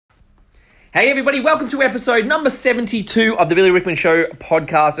Hey everybody, welcome to episode number 72 of the Billy Rickman Show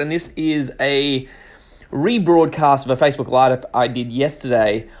podcast, and this is a rebroadcast of a Facebook Live I did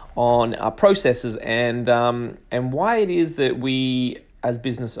yesterday on processes and why it is that we as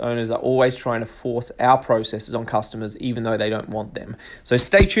business owners are always trying to force our processes on customers even though they don't want them. So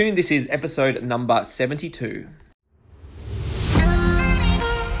stay tuned, this is episode number 72.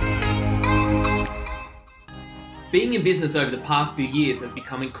 Being in business over the past few years has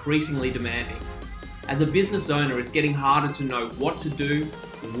become increasingly demanding. As a business owner, it's getting harder to know what to do,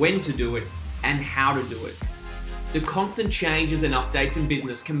 when to do it, and how to do it. The constant changes and updates in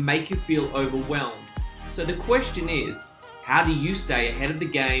business can make you feel overwhelmed. So the question is, how do you stay ahead of the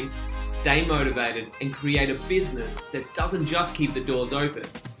game, stay motivated, and create a business that doesn't just keep the doors open,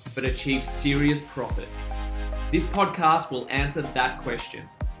 but achieves serious profit? This podcast will answer that question.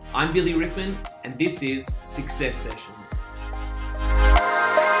 I'm Billy Rickman, and this is Success Sessions.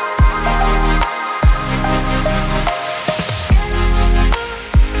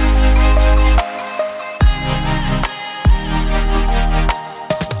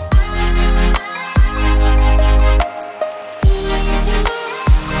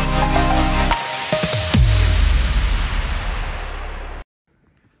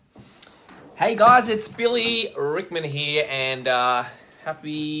 Hey guys, it's Billy Rickman here, and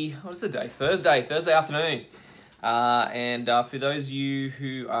happy, what is the day? Thursday afternoon. And for those of you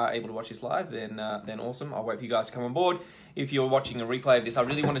who are able to watch this live, then awesome. I'll wait for you guys to come on board. If you're watching a replay of this, I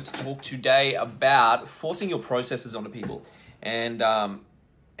really wanted to talk today about forcing your processes onto people. And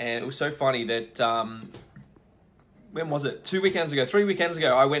it was so funny that, when was it? 3 weekends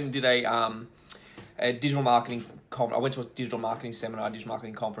ago, I went and did a digital marketing I went to a digital marketing seminar, a digital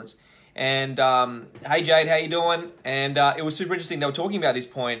marketing conference. And hey Jade, how you doing? And it was super interesting. They were talking about this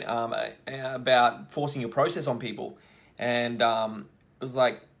point about forcing your process on people. And it was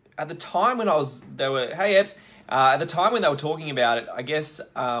like at the time when at the time when they were talking about it, I guess it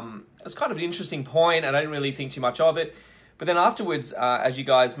was kind of an interesting point, and I didn't really think too much of it. But then afterwards, as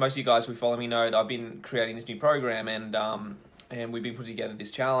most of you guys who follow me know, that I've been creating this new program, and we've been putting together this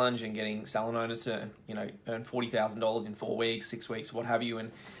challenge and getting salon owners to, earn $40,000 in 4 weeks, 6 weeks, what have you,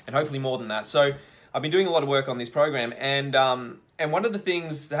 and hopefully more than that. So I've been doing a lot of work on this program, and one of the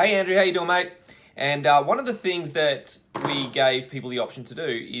things, hey Andrew, how you doing, mate? And one of the things that we gave people the option to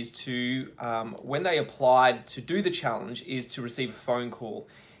do is to, when they applied to do the challenge, is to receive a phone call,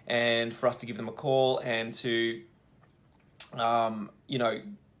 and for us to give them a call and to,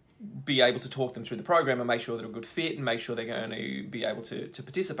 be able to talk them through the program and make sure they're a good fit and make sure they're going to be able to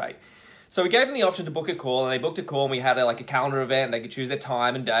participate. So we gave them the option to book a call, and they booked a call, and we had a calendar event, and they could choose their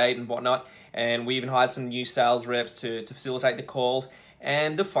time and date and whatnot. And we even hired some new sales reps to facilitate the calls.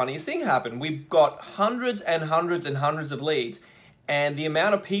 And the funniest thing happened. We've got hundreds and hundreds and hundreds of leads, and the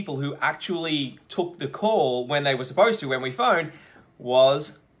amount of people who actually took the call when they were supposed to, when we phoned,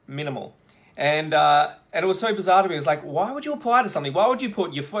 was minimal. And it was so bizarre to me. It was like, why would you apply to something? Why would you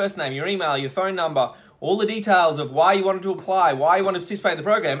put your first name, your email, your phone number, all the details of why you wanted to apply, why you wanted to participate in the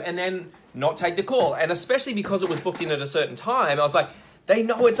program, and then not take the call? And especially because it was booked in at a certain time, I was like, they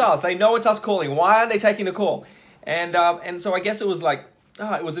know it's us. They know it's us calling. Why aren't they taking the call? And so I guess it was like,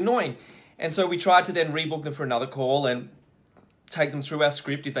 it was annoying. And so we tried to then rebook them for another call and take them through our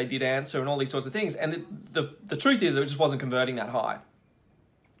script if they did answer and all these sorts of things. And the truth is, it just wasn't converting that high.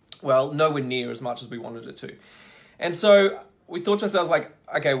 Well, nowhere near as much as we wanted it to. And so we thought to ourselves,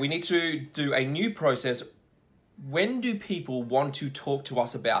 okay, we need to do a new process. When do people want to talk to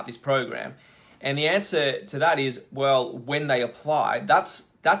us about this program? And the answer to that is, well, when they apply. That's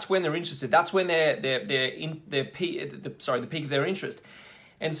when they're interested. That's when they're in the peak of their interest.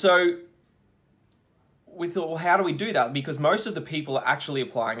 And so we thought, well, how do we do that? Because most of the people are actually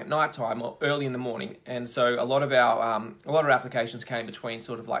applying at nighttime or early in the morning, and so a lot of our applications came between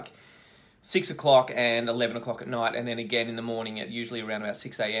sort of 6 o'clock and 11 o'clock at night, and then again in the morning at usually around about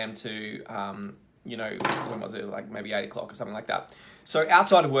 6 a.m. to when was it, maybe 8 o'clock or something like that. So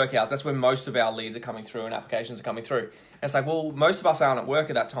outside of work hours, that's when most of our leads are coming through and applications are coming through. And it's like, well, most of us aren't at work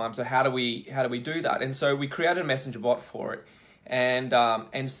at that time, so how do we do that? And so we created a messenger bot for it. And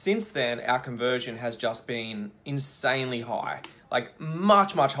since then, our conversion has just been insanely high,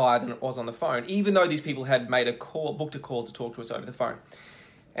 much, much higher than it was on the phone, even though these people had booked a call to talk to us over the phone.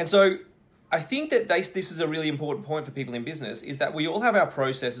 And so I think that this is a really important point for people in business, is that we all have our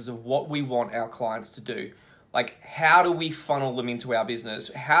processes of what we want our clients to do. How do we funnel them into our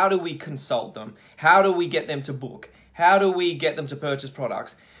business? How do we consult them? How do we get them to book? How do we get them to purchase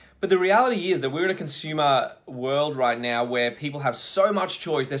products? But the reality is that we're in a consumer world right now where people have so much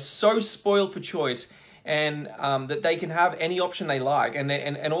choice. They're so spoiled for choice. and that they can have any option they like.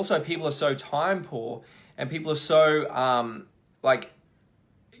 And also people are so time poor, and people are so like,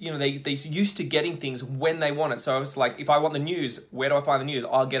 you know, they used to getting things when they want it. So it's like, if I want the news, where do I find the news?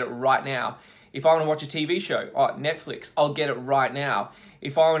 I'll get it right now. If I want to watch a TV show, Netflix, I'll get it right now.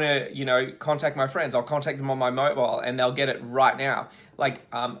 If I want to, you know, contact my friends, I'll contact them on my mobile and they'll get it right now. Like,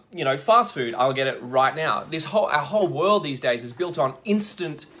 you know, fast food, I'll get it right now. Our whole world these days is built on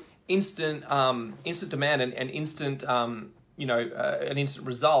instant demand and instant, you know, an instant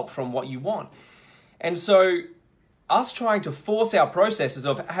result from what you want. And so us trying to force our processes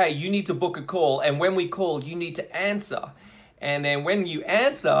of, hey, you need to book a call, and when we call, you need to answer. And then when you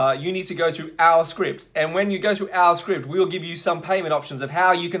answer, you need to go through our script. And when you go through our script, we'll give you some payment options of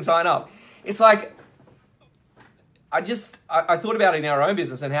how you can sign up. It's like, I thought about it in our own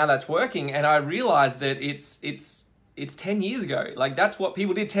business and how that's working, and I realized that it's 10 years ago. Like, that's what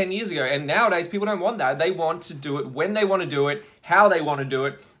people did 10 years ago. And nowadays, people don't want that. They want to do it when they want to do it, how they want to do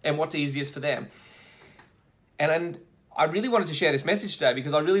it, and what's easiest for them. And I really wanted to share this message today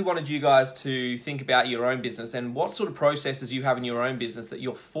because I really wanted you guys to think about your own business and what sort of processes you have in your own business that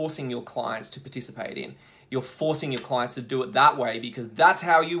you're forcing your clients to participate in. You're forcing your clients to do it that way because that's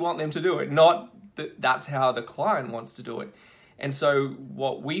how you want them to do it, not that that's how the client wants to do it. And so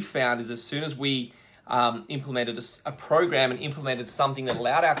what we found is, as soon as we implemented a program and implemented something that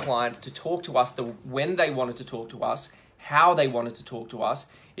allowed our clients to talk to us when they wanted to talk to us, how they wanted to talk to us,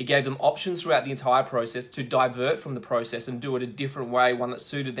 it gave them options throughout the entire process to divert from the process and do it a different way, one that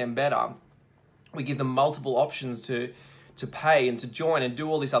suited them better. We give them multiple options to pay and to join and do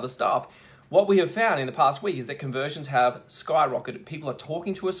all this other stuff. What we have found in the past week is that conversions have skyrocketed. People are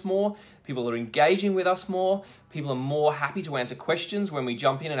talking to us more, people are engaging with us more, people are more happy to answer questions when we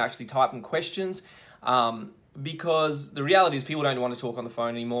jump in and actually type in questions. Because the reality is people don't want to talk on the phone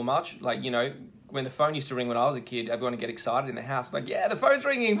anymore much. Like, you know, when the phone used to ring when I was a kid, everyone would get excited in the house. Like, yeah, the phone's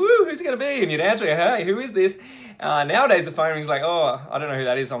ringing. Woo, who's it going to be? And you'd answer, hey, who is this? Nowadays, the phone rings like, oh, I don't know who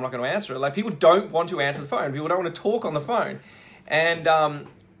that is, so I'm not going to answer it. Like, people don't want to answer the phone. People don't want to talk on the phone.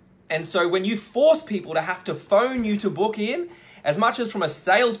 And so when you force people to have to phone you to book in, as much as from a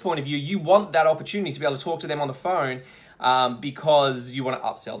sales point of view, you want that opportunity to be able to talk to them on the phone, because you want to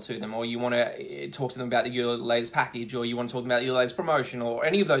upsell to them, or you want to talk to them about your latest package, or you want to talk about your latest promotion, or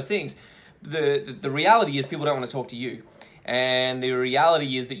any of those things. The reality is people don't want to talk to you. And the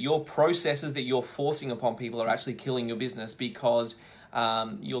reality is that your processes that you're forcing upon people are actually killing your business because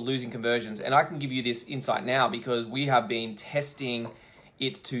you're losing conversions. And I can give you this insight now because we have been testing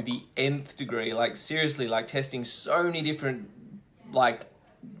it to the nth degree. Like, seriously, like testing so many different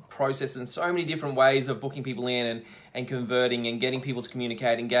processes and so many different ways of booking people in and converting and getting people to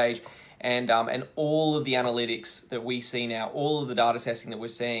communicate, engage, and all of the analytics that we see now, all of the data testing that we're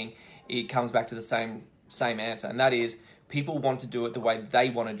seeing, it comes back to the same answer, and that is people want to do it the way they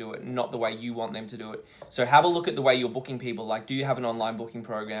want to do it, not the way you want them to do it. So have a look at the way you're booking people. Like, do you have an online booking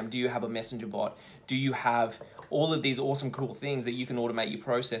program? Do you have a messenger bot? Do you have all of these awesome, cool things that you can automate your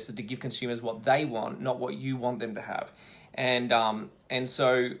processes to give consumers what they want, not what you want them to have? And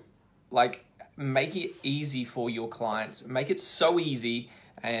so, like, make it easy for your clients. Make it so easy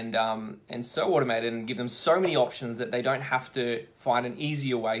and so automated, and give them so many options that they don't have to find an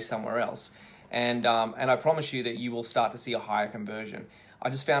easier way somewhere else. And I promise you that you will start to see a higher conversion. I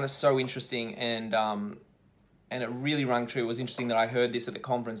just found it so interesting, and it really rang true. It was interesting that I heard this at the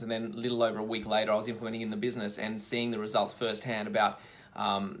conference, and then a little over a week later, I was implementing it in the business and seeing the results firsthand about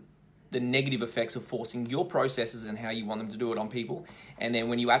the negative effects of forcing your processes and how you want them to do it on people. And then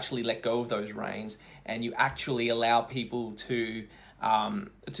when you actually let go of those reins and you actually allow people to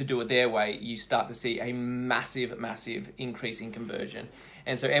do it their way, you start to see a massive, massive increase in conversion.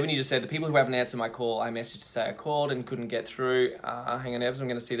 And so Ebony just said, the people who haven't answered my call, I messaged to say I called and couldn't get through. Hang on, Ebs, I'm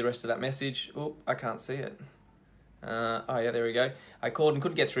going to see the rest of that message. Oh, I can't see it. Oh yeah, there we go. I called and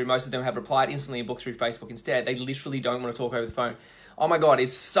couldn't get through. Most of them have replied instantly and booked through Facebook instead. They literally don't want to talk over the phone. Oh my God,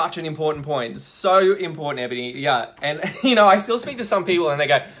 it's such an important point. It's so important, Ebony. Yeah, and you know, I still speak to some people and they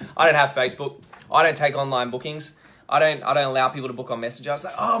go, I don't have Facebook. I don't take online bookings. I don't allow people to book on Messenger. I was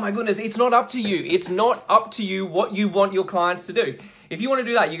like, oh my goodness, it's not up to you. It's not up to you what you want your clients to do. If you want to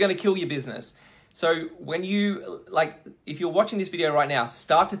do that, you're going to kill your business. So when you, if you're watching this video right now,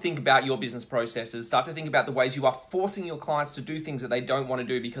 start to think about your business processes, start to think about the ways you are forcing your clients to do things that they don't want to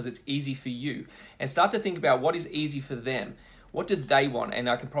do because it's easy for you, and start to think about what is easy for them. What do they want? And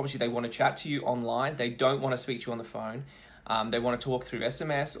I can promise you they want to chat to you online. They don't want to speak to you on the phone. They want to talk through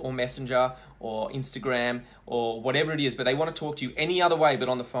SMS or Messenger or Instagram or whatever it is, but they want to talk to you any other way but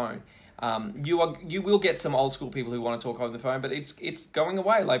on the phone. You will get some old school people who want to talk over the phone, but it's going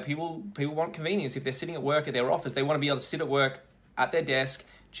away. Like people want convenience. If they're sitting at work at their office, they want to be able to sit at work at their desk,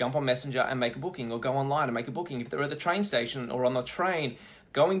 jump on Messenger and make a booking, or go online and make a booking. If they're at the train station or on the train,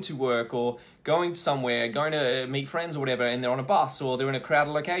 going to work or going somewhere, going to meet friends or whatever, and they're on a bus or they're in a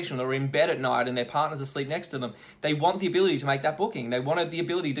crowded location or in bed at night and their partner's asleep next to them, they want the ability to make that booking. They wanted the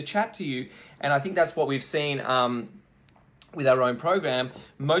ability to chat to you. And I think that's what we've seen with our own program.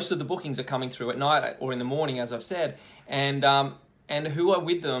 Most of the bookings are coming through at night or in the morning, as I've said, and who are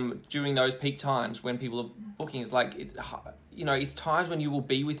with them during those peak times when people are booking. It's like, it's times when you will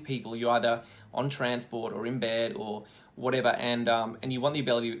be with people. You're either on transport or in bed or whatever, and you want the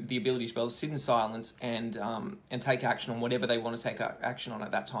ability to be able to sit in silence and take action on whatever they want to take action on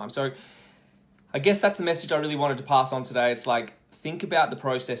at that time. So I guess that's the message I really wanted to pass on today. It's like, think about the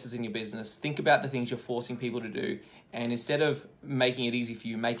processes in your business, think about the things you're forcing people to do, and instead of making it easy for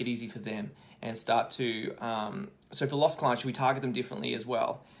you, make it easy for them, and start to so for lost clients, should we target them differently as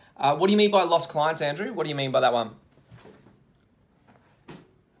well? What do you mean by lost clients, Andrew? What do you mean by that one?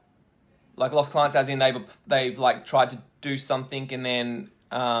 Like lost clients as in they've like tried to do something and then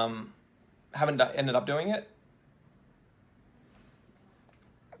haven't ended up doing it?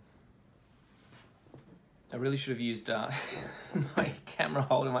 I really should have used my camera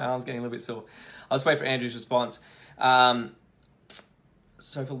holder. My arm's getting a little bit sore. I'll just wait for Andrew's response. So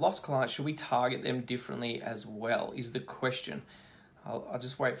for lost clients, should we target them differently as well, is the question. I'll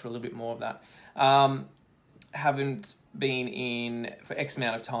just wait for a little bit more of that. Haven't been in for X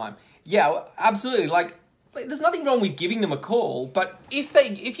amount of time. Yeah, absolutely. Like, there's nothing wrong with giving them a call, but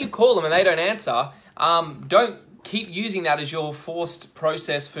if you call them and they don't answer, don't keep using that as your forced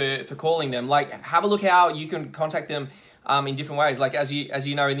process for calling them. Like, have a look how you can contact them in different ways. Like, as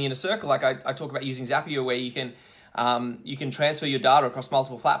you know, in the inner circle, like I talk about using Zapier, where you can transfer your data across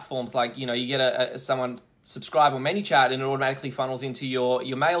multiple platforms. Like, you get someone subscribe on ManyChat and it automatically funnels into your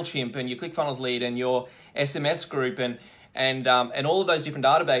MailChimp and your ClickFunnels lead and your SMS group and all of those different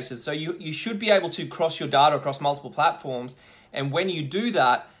databases. So you should be able to cross your data across multiple platforms. And when you do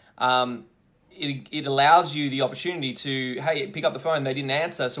that, it allows you the opportunity to, hey, pick up the phone, they didn't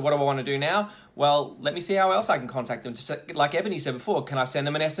answer, so what do I want to do now? Well, let me see how else I can contact them. Like Ebony said before, can I send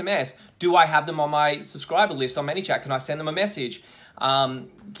them an SMS? Do I have them on my subscriber list on ManyChat? Can I send them a message?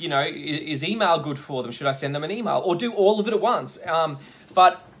 Is email good for them? Should I send them an email? Or do all of it at once?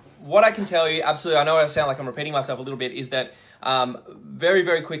 But what I can tell you, absolutely, I know I sound like I'm repeating myself a little bit, is that very,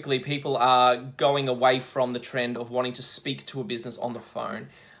 very quickly people are going away from the trend of wanting to speak to a business on the phone.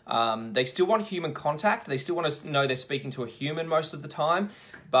 They still want human contact. They still want to know they're speaking to a human most of the time,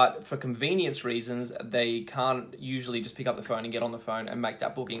 but for convenience reasons, they can't usually just pick up the phone and get on the phone and make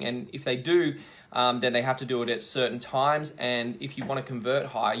that booking. And if they do, then they have to do it at certain times. And if you want to convert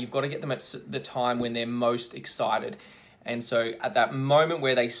high, you've got to get them at the time when they're most excited. And so at that moment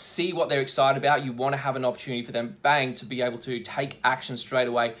where they see what they're excited about, you want to have an opportunity for them, bang, to be able to take action straight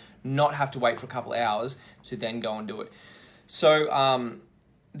away, not have to wait for a couple of hours to then go and do it. So,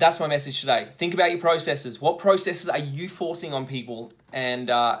 that's my message today. Think about your processes. What processes are you forcing on people, and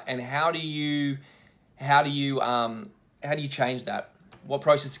how do you change that? What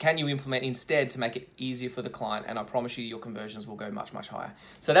process can you implement instead to make it easier for the client? And I promise you, your conversions will go much, much higher.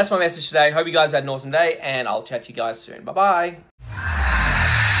 So that's my message today. Hope you guys had an awesome day, and I'll chat to you guys soon. Bye-bye.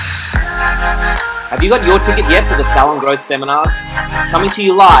 Have you got your ticket yet for the Salon Growth Seminars? Coming to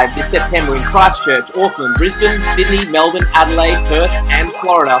you live this September in Christchurch, Auckland, Brisbane, Sydney, Melbourne, Adelaide, Perth and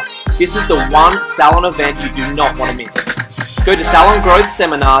Florida. This is the one salon event you do not want to miss. Go to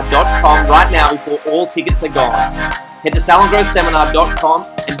salongrowthseminar.com right now before all tickets are gone. Head to salongrowthseminar.com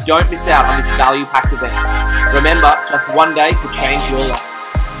and don't miss out on this value-packed event. Remember, just one day could change your life.